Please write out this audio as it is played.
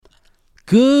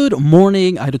Good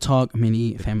morning, Idle Talk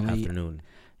mini family. Afternoon.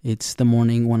 It's the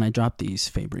morning when I drop these,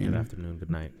 Fabian. Good afternoon. Good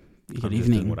night. Good I'm just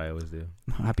evening. doing what I always do.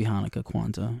 Happy Hanukkah,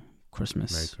 Kwanzaa,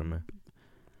 Christmas. Merry Christmas.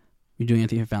 You doing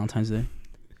anything for Valentine's Day?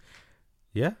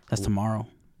 Yeah. That's tomorrow.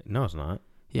 No, it's not.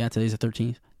 Yeah, today's the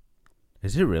 13th.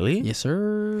 Is it really? Yes,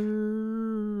 sir.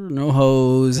 No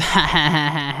hoes. Me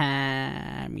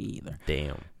either.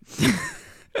 Damn.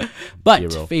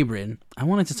 But, Zero. Fabian, I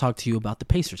wanted to talk to you about the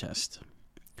PACER test.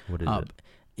 What is it?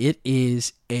 It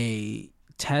is a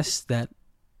test that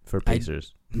For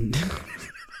Pacers.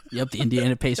 Yep, the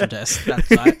Indiana PACER test.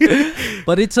 That's right.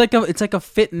 But it's like a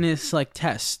fitness like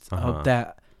test of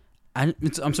that.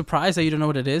 I'm surprised that you don't know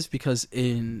what it is because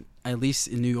at least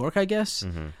in New York, I guess,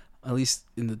 at least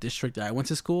in the district that I went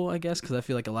to school, I guess, because I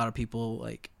feel like a lot of people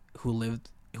like who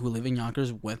live in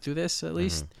Yonkers went through this at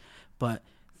least. But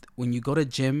when you go to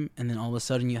gym and then all of a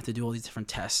sudden you have to do all these different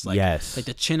tests, like like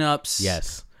the chin ups,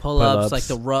 pull-ups, like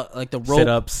the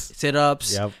rope,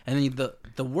 sit-ups, Yep. and then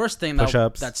the worst thing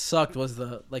that sucked was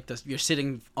you're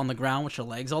sitting on the ground with your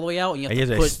legs all the way out and you have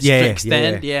to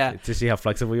extend. To see how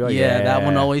flexible you are. That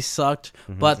one always sucked.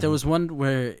 But there was one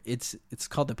where it's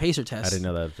called the PACER test. I didn't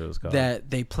know that it was called.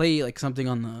 That they play like something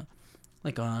on the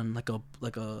like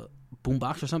a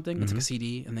boombox or something. It's like a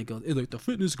CD, and they go like the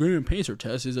Fitness Gram PACER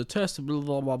test is a test, blah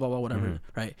blah blah blah blah whatever,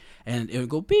 right? And it would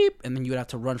go beep, and then you would have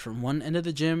to run from one end of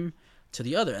the gym to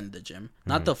the other end of the gym,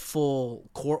 not the full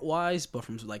court wise, but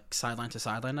from like sideline to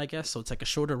sideline, I guess. So it's like a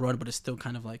shorter run, but it's still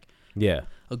kind of like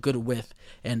a good width,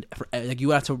 and like you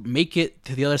have to make it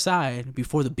to the other side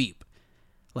before the beep.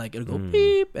 Like it'll go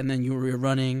beep, and then you were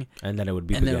running, and then it would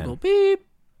beep and then again. it'll go beep.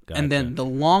 Gotcha. And then the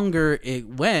longer it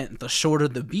went, the shorter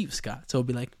the beeps got. So it'd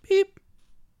be like beep,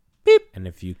 beep. And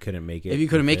if you couldn't make it,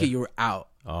 you were out.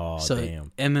 Oh, so,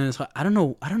 damn. And then I don't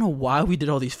know why we did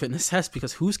all these fitness tests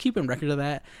because who's keeping record of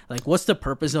that? Like, what's the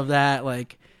purpose of that?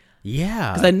 Like,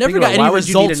 yeah, because I never got any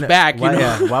results back.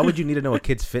 Why would you need to know a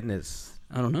kid's fitness?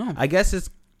 I don't know. I guess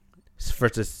it's for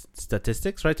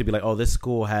statistics, right? To be like, oh, this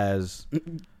school has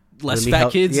less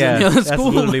fat kids than the other that's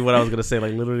school. Literally what I was gonna say.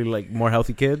 Like literally, like more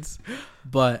healthy kids.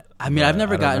 But I mean, I've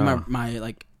never gotten my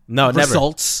like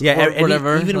results. Yeah, or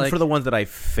whatever. Even like, for the ones that I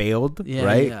failed,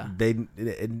 right? Yeah.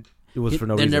 It was for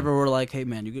no reason. They never were like, "Hey,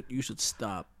 man, you should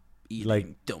stop eating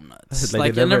like donuts."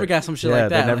 Like I never got some shit like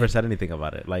that. They never said anything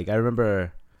about it. Like I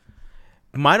remember,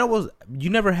 mine was you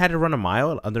never had to run a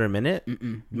mile under a minute.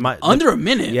 Under a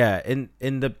minute? Yeah,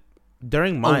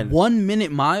 during mine, a 1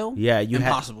 minute mile. Yeah,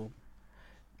 impossible.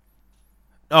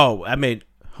 Oh, I mean,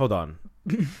 hold on.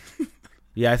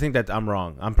 Yeah, I think that I'm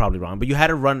wrong. I'm probably wrong. But you had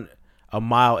to run a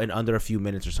mile in under a few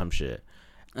minutes or some shit.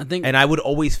 And I would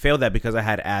always fail that because I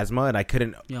had asthma and I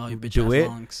couldn't do it.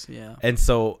 Lungs. Yeah. And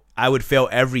so I would fail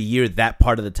every year that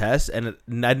part of the test, and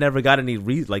I never got any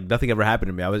like nothing ever happened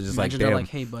to me. I was just Imagine like, damn, like,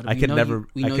 hey, bud, I could never.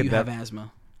 We know you have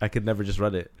asthma. I could never just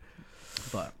run it.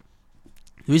 But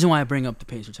the reason why I bring up the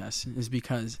PACER test is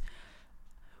because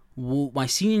my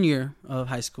senior year of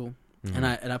high school, and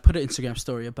I put an Instagram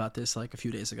story about this like a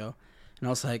few days ago. And I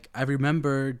was like, I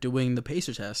remember doing the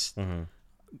PACER test,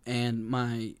 and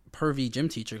my pervy gym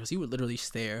teacher, because he would literally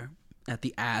stare at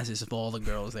the asses of all the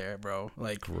girls there, bro.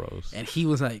 Like, gross. And he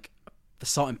was like, the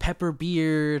salt and pepper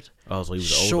beard. Oh, so he was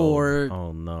short.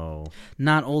 Oh no,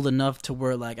 not old enough to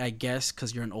where like I guess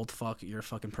because you're an old fuck, you're a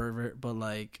fucking pervert. But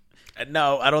like,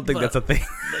 no, I don't think that's a thing.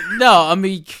 No, I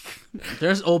mean,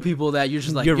 there's old people that you're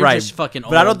just like you're right, just fucking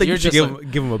old. But I don't think you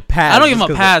should give him a pass. I don't give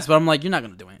him a pass, but I'm like, you're not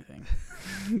gonna do anything.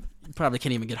 Probably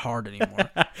can't even get hard anymore.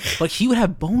 But he would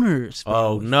have boners, bro.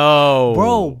 Oh no,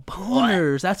 bro,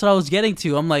 boners. What? That's what I was getting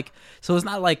to. I'm like, so it's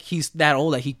not like he's that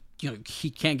old that he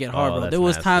can't get hard, bro. There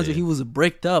was times where he was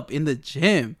bricked up in the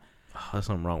gym. Oh, there's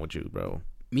something wrong with you, bro.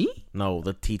 Me? No,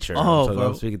 the teacher. Oh,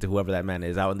 I'm speaking to whoever that man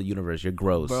is out in the universe. You're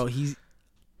gross, bro.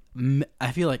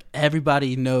 I feel like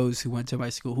everybody knows who went to my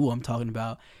school who I'm talking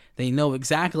about. They know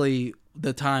exactly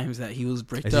the times that he was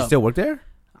bricked up. Does he still work there?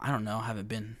 I don't know. Haven't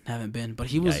been. But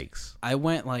he was. Yikes. I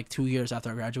went like 2 years after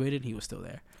I graduated. He was still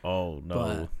there. Oh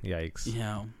no! But, yikes. You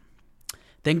know,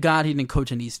 thank God he didn't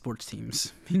coach any sports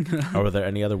teams. Or were there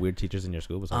any other weird teachers in your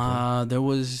school besides him? There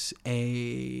was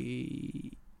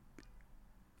a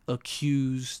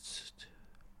accused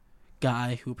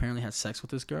guy who apparently had sex with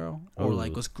this girl, or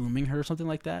like was grooming her or something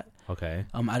like that. Okay.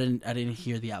 I didn't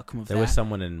hear the outcome of that. There was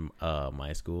someone in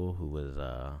my school who was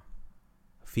a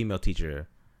female teacher.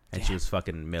 And she was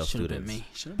fucking male students.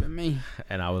 Should have been me.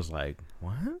 And I was like,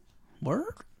 what?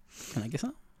 Word? Can I get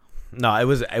some? No, it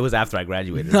was after I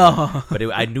graduated. No. But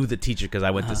I knew the teacher because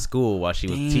I went to school while she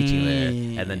was teaching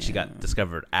there. And then she got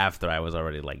discovered after I was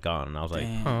already like gone. And I was like,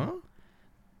 huh?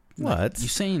 What? You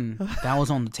saying that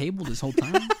was on the table this whole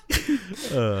time?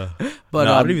 But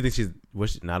no, I don't even think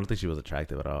I don't think she was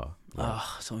attractive at all.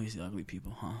 Oh, it's always the ugly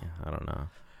people, huh? Yeah, I don't know.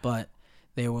 But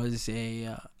there was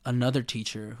another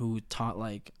teacher who taught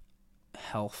like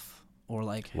health. Or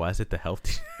like, why is it the health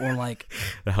teacher? Or like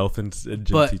the health and gym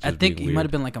but teacher? I think he might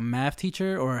have been like a math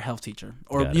teacher or a health teacher,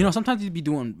 or sometimes he'd be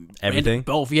doing everything,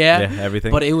 both. Yeah,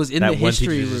 everything. But it was in that the history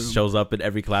one teacher room. Just shows up in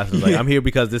every class and is like, I'm here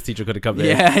because this teacher could have come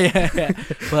there. Yeah.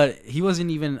 But he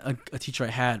wasn't even a teacher I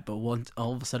had. But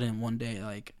all of a sudden one day,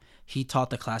 like he taught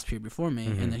the class period before me,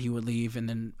 and then he would leave, and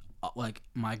then like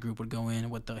my group would go in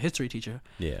with the history teacher.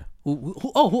 Yeah. Who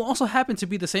also happened to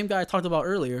be the same guy I talked about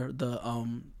earlier.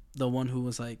 The one who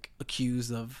was like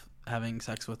accused of having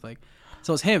sex with like,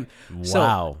 so it's him. Wow.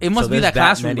 So it must be that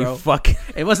classroom, bro.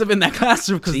 It must have been that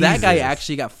classroom because that guy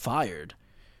actually got fired.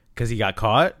 Because he got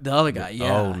caught? The other guy,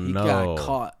 yeah. Oh, he got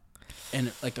caught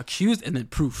and like accused and then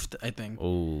proofed, I think.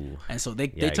 Oh. And so they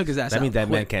took his ass out. That means that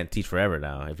man can't teach forever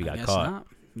now if he got caught.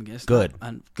 I guess good.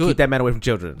 Good. Keep that man away from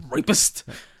children. Rapist.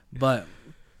 But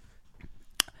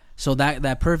so that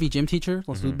pervy gym teacher,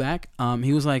 let's loop back.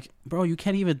 He was like, "Bro, you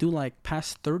can't even do like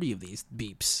past 30 of these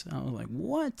beeps." I was like,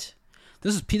 "What?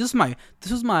 This is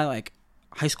my like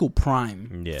high school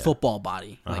prime football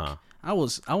body. Like I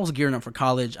was gearing up for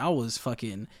college. I was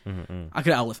fucking. I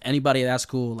could outlift anybody at that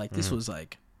school. Like this was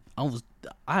like I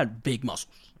had big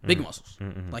muscles,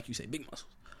 like you say, big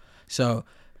muscles. So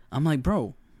I'm like,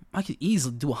 bro, I could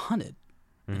easily do 100.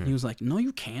 And he was like, "No,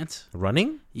 you can't."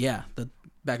 Running? Yeah, the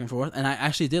back and forth, and I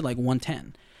actually did like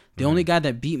 110. The only guy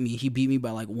that beat me, he beat me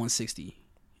by like 160,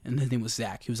 and his name was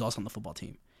Zach. He was also on the football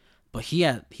team, but he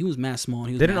was mad small. And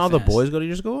he was Didn't all fast. the boys go to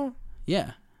your school?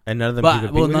 Yeah, and none of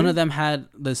them. None of them had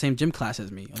the same gym class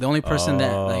as me. The only person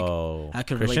that like I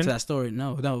could relate to that story.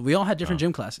 No, we all had different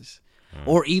gym classes,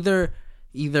 or either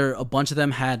a bunch of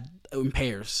them had in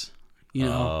pairs. You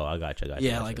know? Oh, I got you.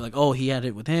 Yeah, like he had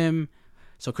it with him.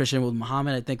 So Christian with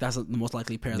Muhammad, I think that's the most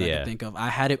likely pair that I could think of.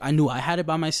 I knew I had it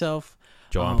by myself.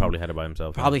 Joanne probably had it by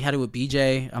himself. Probably had it with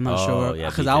BJ. I'm not sure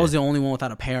because I was the only one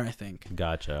without a pair. I think.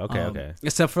 Gotcha. Okay.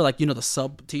 Except for like the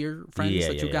sub tier friends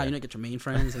that you got. You get your main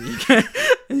friends and you get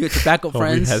your backup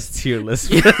friends. He has tier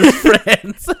list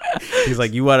friends. He's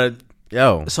like, you want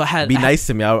to. So I had be nice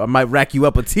to me. I might rack you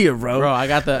up a tier, bro. Bro, I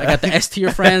got the S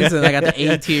tier friends and I got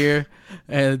the A tier.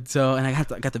 And I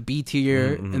got the B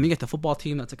tier, and then you get the football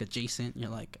team that's like adjacent. You're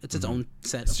like, it's its own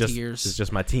set of tiers. It's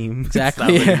just my team,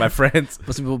 exactly. It's not like my friends.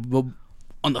 But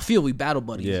on the field, we battle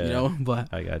buddies,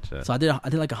 But I gotcha. So I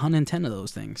did like 110 of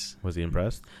those things. Was he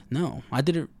impressed? No, I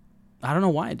did it. I don't know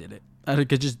why I did it. I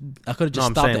could have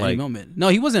just stopped at any moment. No,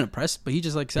 he wasn't impressed, but he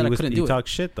just like said I couldn't do it. He talked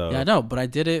shit though. Yeah, I know, but I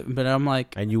did it. But I'm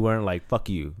like, and you weren't like, "Fuck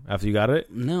you" after you got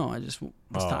it. No, I just was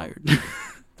tired.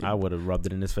 I would have rubbed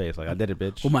it in his face like I did it,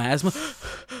 bitch. With my asthma.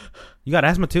 You got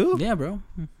asthma too? Yeah, bro.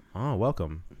 Oh,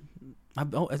 welcome. I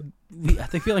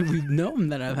feel like we've known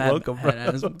that I've had, welcome, had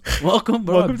asthma. Welcome,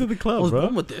 bro. Welcome to the club, I was bro.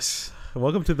 born with this.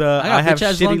 Welcome to the I have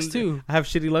shitty lungs too. I have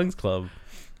shitty lungs club.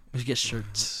 We should get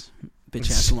shirts. Bitch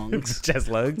ass lungs. Bitch ass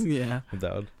lungs? Yeah. I'm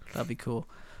down. That'd be cool.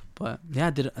 But yeah, I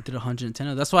did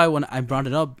 110. That's why when I brought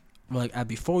it up, like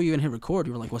before we even hit record,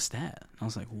 you were like, "What's that?" I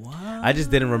was like, "What?" I just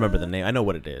didn't remember the name. I know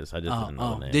what it is. I just didn't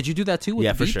know the name. Did you do that too? With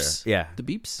the beeps? For sure. Yeah, the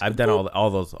beeps. I've done all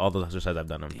those exercises. I've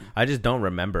done them. Damn. I just don't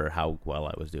remember how well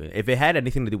I was doing. If it had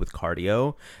anything to do with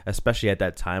cardio, especially at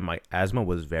that time, my asthma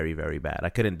was very, very bad. I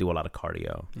couldn't do a lot of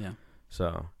cardio. Yeah.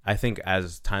 So I think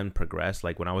as time progressed,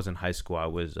 like when I was in high school, I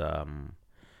was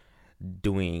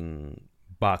doing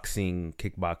boxing,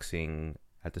 kickboxing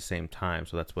at the same time.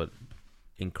 So that's what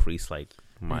increased like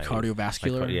my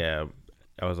cardiovascular.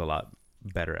 I was a lot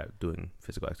better at doing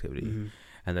physical activity. Mm-hmm.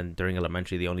 And then during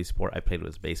elementary, the only sport I played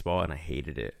was baseball, and I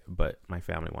hated it. But my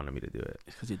family wanted me to do it.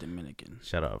 It's because you're Dominican.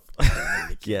 Shut up.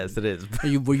 Yes, it is.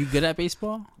 Were you good at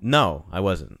baseball? No, I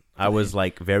wasn't. I was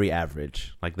like very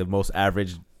average, like the most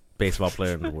average baseball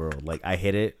player in the world. Like I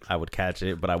hit it, I would catch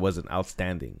it, but I wasn't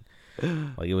outstanding.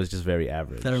 Like it was just very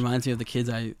average. That reminds me of the kids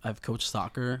I've coached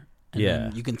soccer.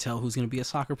 And you can tell who's going to be a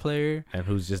soccer player and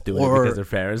who's just doing it because their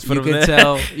parents put them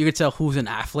there. You can tell who's an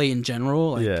athlete in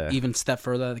general. Like even step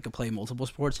further, they could play multiple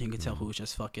sports, and you can tell who's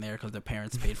just fucking there because their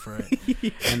parents paid for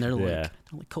it. And they're like,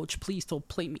 "Coach, please don't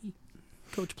play me.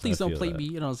 Coach, please don't play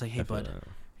me." And I was like, "Hey, bud, you're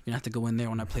gonna have to go in there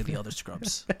when I play the other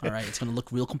scrubs. All right, it's gonna look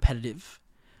real competitive,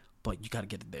 but you got to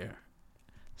get it there."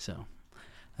 So.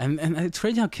 And it's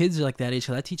crazy how kids are like that age.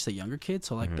 Cause I teach the younger kids,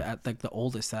 so like the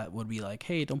oldest that would be like,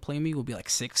 "Hey, don't play me," will be like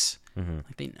 6.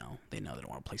 Like they know they don't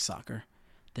want to play soccer.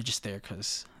 They're just there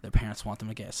because their parents want them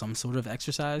to get some sort of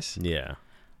exercise. Yeah.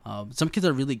 Some kids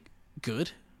are really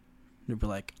good. They'll be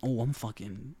like, "Oh, I'm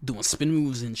fucking doing spin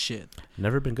moves and shit."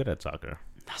 Never been good at soccer.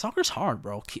 Soccer's hard,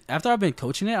 bro. After I've been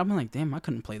coaching it, I'm like, damn, I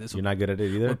couldn't play this. You're not good at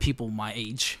it either? With people my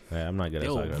age. Yeah, I'm not good at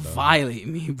soccer, though. Violate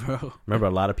me, bro. Remember,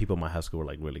 a lot of people in my high school were,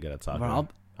 like, really good at soccer. Bro,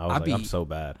 I'm so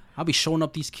bad. I'll be showing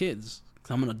up these kids.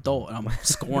 Because I'm an adult, and I'm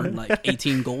scoring, like,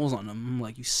 18 goals on them. I'm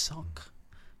like, you suck.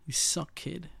 You suck,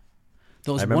 kid.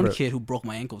 There was one kid who broke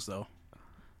my ankles, though.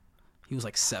 He was,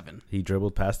 like, 7. He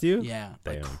dribbled past you? Yeah,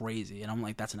 like, crazy. And I'm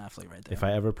like, that's an athlete right there. If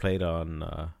I ever played on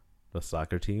the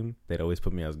soccer team, they'd always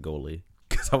put me as goalie.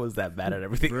 Because I was that bad at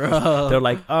everything. Bro. They're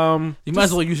like, you might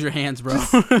as well use your hands, bro.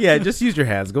 Just use your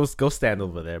hands. Go stand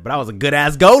over there. But I was a good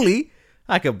ass goalie.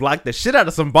 I could block the shit out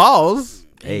of some balls.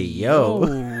 Hey, yo.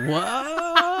 What?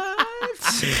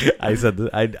 I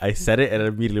said it and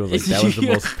immediately was like, that was the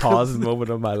most paused moment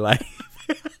of my life.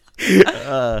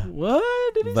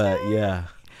 What did he say? Yeah.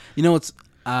 You know, it's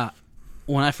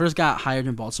when I first got hired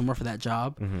in Baltimore for that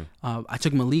job, I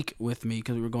took Malik with me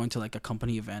because we were going to like a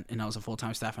company event, and I was a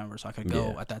full-time staff member, so I could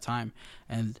go at that time.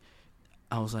 And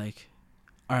I was like,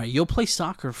 all right, you'll play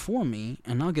soccer for me,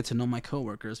 and I'll get to know my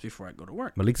coworkers before I go to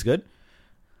work. Malik's good?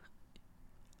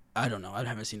 I don't know. I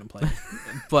haven't seen him play.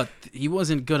 But he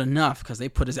wasn't good enough because they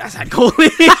put his ass at goalie.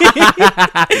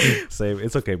 Same.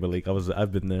 It's okay, Malik.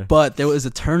 I've been there. But there was a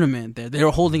tournament there. They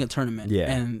were holding a tournament. Yeah.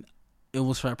 And it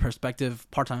was for prospective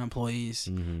part-time employees.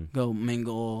 Go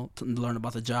mingle, learn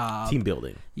about the job. Team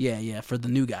building. Yeah, for the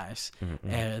new guys.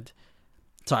 And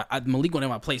so Malik went in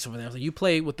my place over there. I was like, you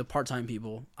play with the part-time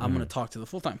people. I'm going to talk to the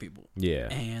full-time people. Yeah.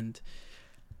 And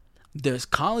there's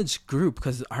college group,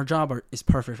 because our job is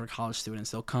perfect for college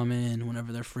students. They'll come in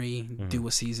whenever they're free, do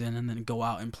a season, and then go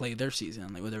out and play their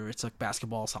season, like whether it's like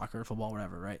basketball, soccer, football,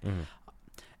 whatever, right?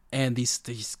 And these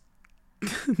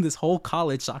this whole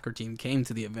college soccer team came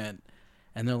to the event,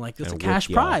 and they're like, it's a cash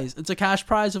prize. It's a cash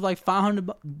prize of like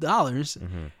 $500,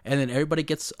 and then everybody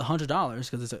gets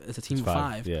 $100 because it's a team of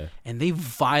 5. Yeah. And they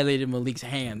violated Malik's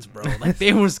hands, bro. Like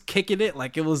they was kicking it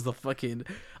like it was the fucking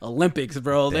Olympics,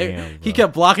 bro. Damn, he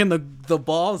kept blocking the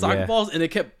balls, soccer balls, and it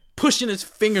kept pushing his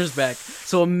fingers back.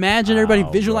 So imagine everybody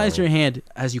visualize your hand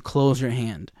as you close your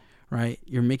hand, right?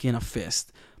 You're making a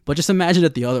fist. But just imagine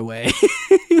it the other way.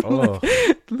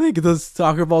 like those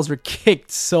soccer balls were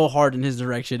kicked so hard in his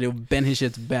direction, it would bend his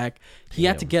shit's back. He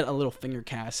had to get a little finger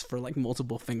cast for like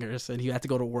multiple fingers, and he had to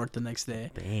go to work the next day.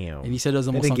 Damn. And he said it was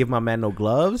almost. They didn't give my man no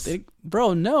gloves?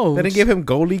 Bro, no. They didn't give him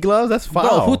goalie gloves? That's foul.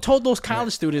 Bro, who told those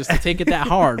college students to take it that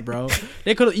hard, bro?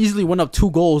 They could have easily went up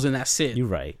 2 goals and that's it. You're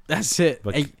right. That's it.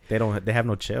 But they have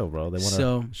no chill, bro. They want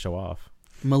to show off.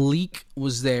 Malik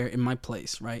was there in my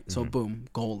place, right? So boom,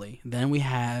 goalie. Then we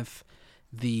have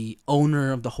the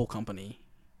owner of the whole company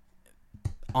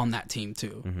on that team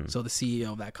too. So the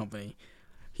CEO of that company,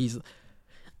 he's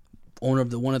owner of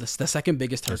the second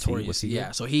biggest territory.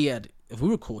 So he had, if we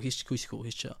were cool, he's cool,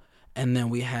 he's chill. And then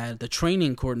we had the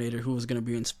training coordinator who was going to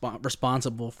be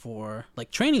responsible for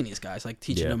like training these guys, like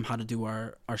teaching them how to do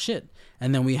our shit.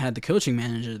 And then we had the coaching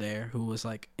manager there who was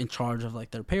like in charge of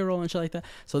like their payroll and shit like that.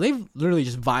 So they've literally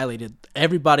just violated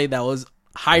everybody that was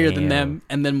higher than them,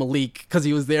 and then Malik because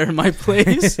he was there in my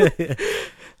place.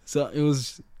 So it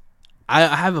was.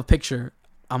 I have a picture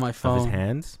on my phone. Of his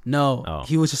hands? No,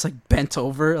 he was just like bent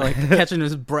over, like catching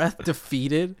his breath,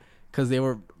 defeated because they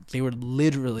were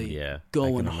literally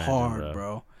going hard,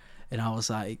 bro. And I was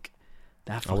like,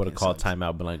 that. I would have called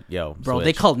timeout, been like, yo, bro, switch.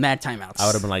 they called mad timeouts. I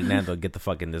would have been like, Nando, get the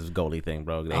fucking this goalie thing,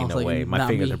 bro. There ain't no way. My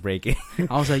fingers are breaking.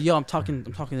 I was like, yo, I'm talking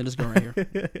to this girl right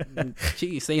here.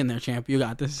 Gee, stay in there, champ. You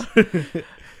got this. And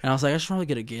I was like, I should probably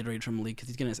get a Gatorade from Malik because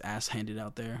he's getting his ass handed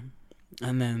out there.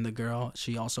 And then the girl,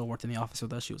 she also worked in the office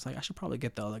with us. She was like, I should probably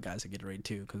get the other guys a Gatorade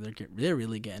too because they're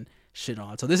really getting shit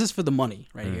on. So this is for the money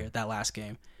right here, that last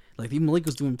game. Like Malik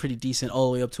was doing pretty decent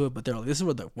all the way up to it, but they're like, this is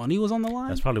where the money was on the line.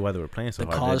 That's probably why they were playing so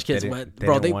hard. The college kids went,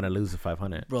 bro. They didn't want to lose the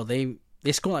 500. Bro, they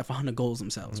scored like 500 goals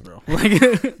themselves, bro. Like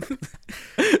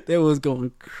they was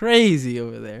going crazy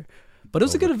over there. But it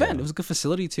was a good event. It was a good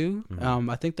facility too.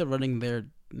 I think they're running there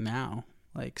now,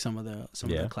 like some of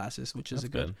the classes, which is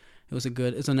good.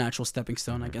 It's a natural stepping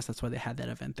stone. I guess that's why they had that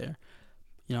event there.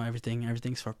 You know,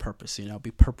 everything's for purpose. You know,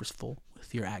 be purposeful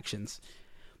with your actions.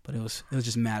 But it was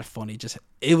just mad funny.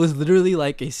 It was literally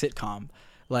like a sitcom.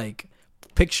 Like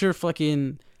picture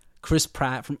fucking Chris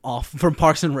Pratt from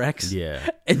Parks and Recs.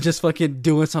 And just fucking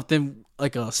doing something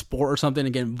like a sport or something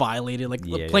and getting violated, like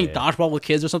playing dodgeball with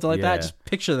kids or something like that. Just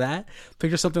picture that.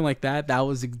 Picture something like that. That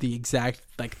was the exact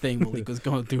like thing Malik was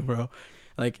going through, bro.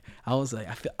 Like I was like,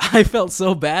 I felt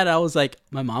so bad. I was like,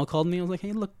 my mom called me. I was like,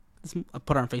 hey, look. I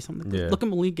put her on FaceTime. Look at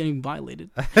Malik getting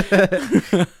violated.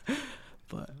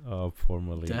 But oh, poor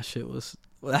Malik. That shit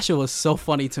was so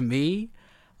funny to me.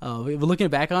 We're looking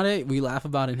back on it, we laugh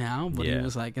about it now, but he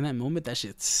was like, in that moment, that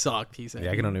shit sucked. He said,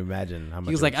 "Yeah, I can only imagine how much."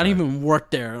 He was like, "I didn't even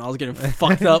work there, and I was getting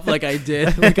fucked up like I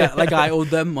did, like I owed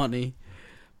them money."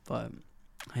 But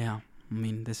yeah, I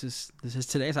mean, this is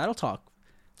today's Idle Talk.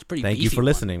 It's pretty. Thank you for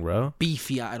listening, bro.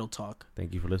 Beefy Idle Talk.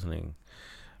 Thank you for listening.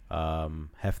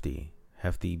 Hefty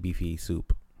beefy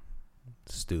soup.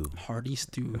 Stew. Hearty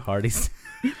stew.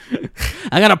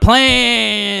 I got a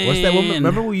plan. What's that woman?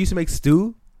 Remember we used to make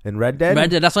stew in Red Dead?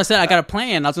 That's what I said. I got a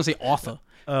plan. I was gonna say Arthur.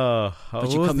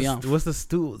 But you cut me off. What's the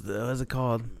stew? What's it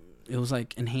called? It was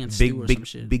like enhanced stew or some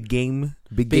shit. Big game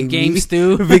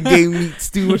stew. Big game meat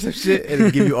stew or some shit, and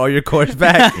it'll give you all your course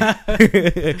back.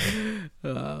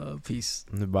 Peace.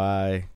 Bye.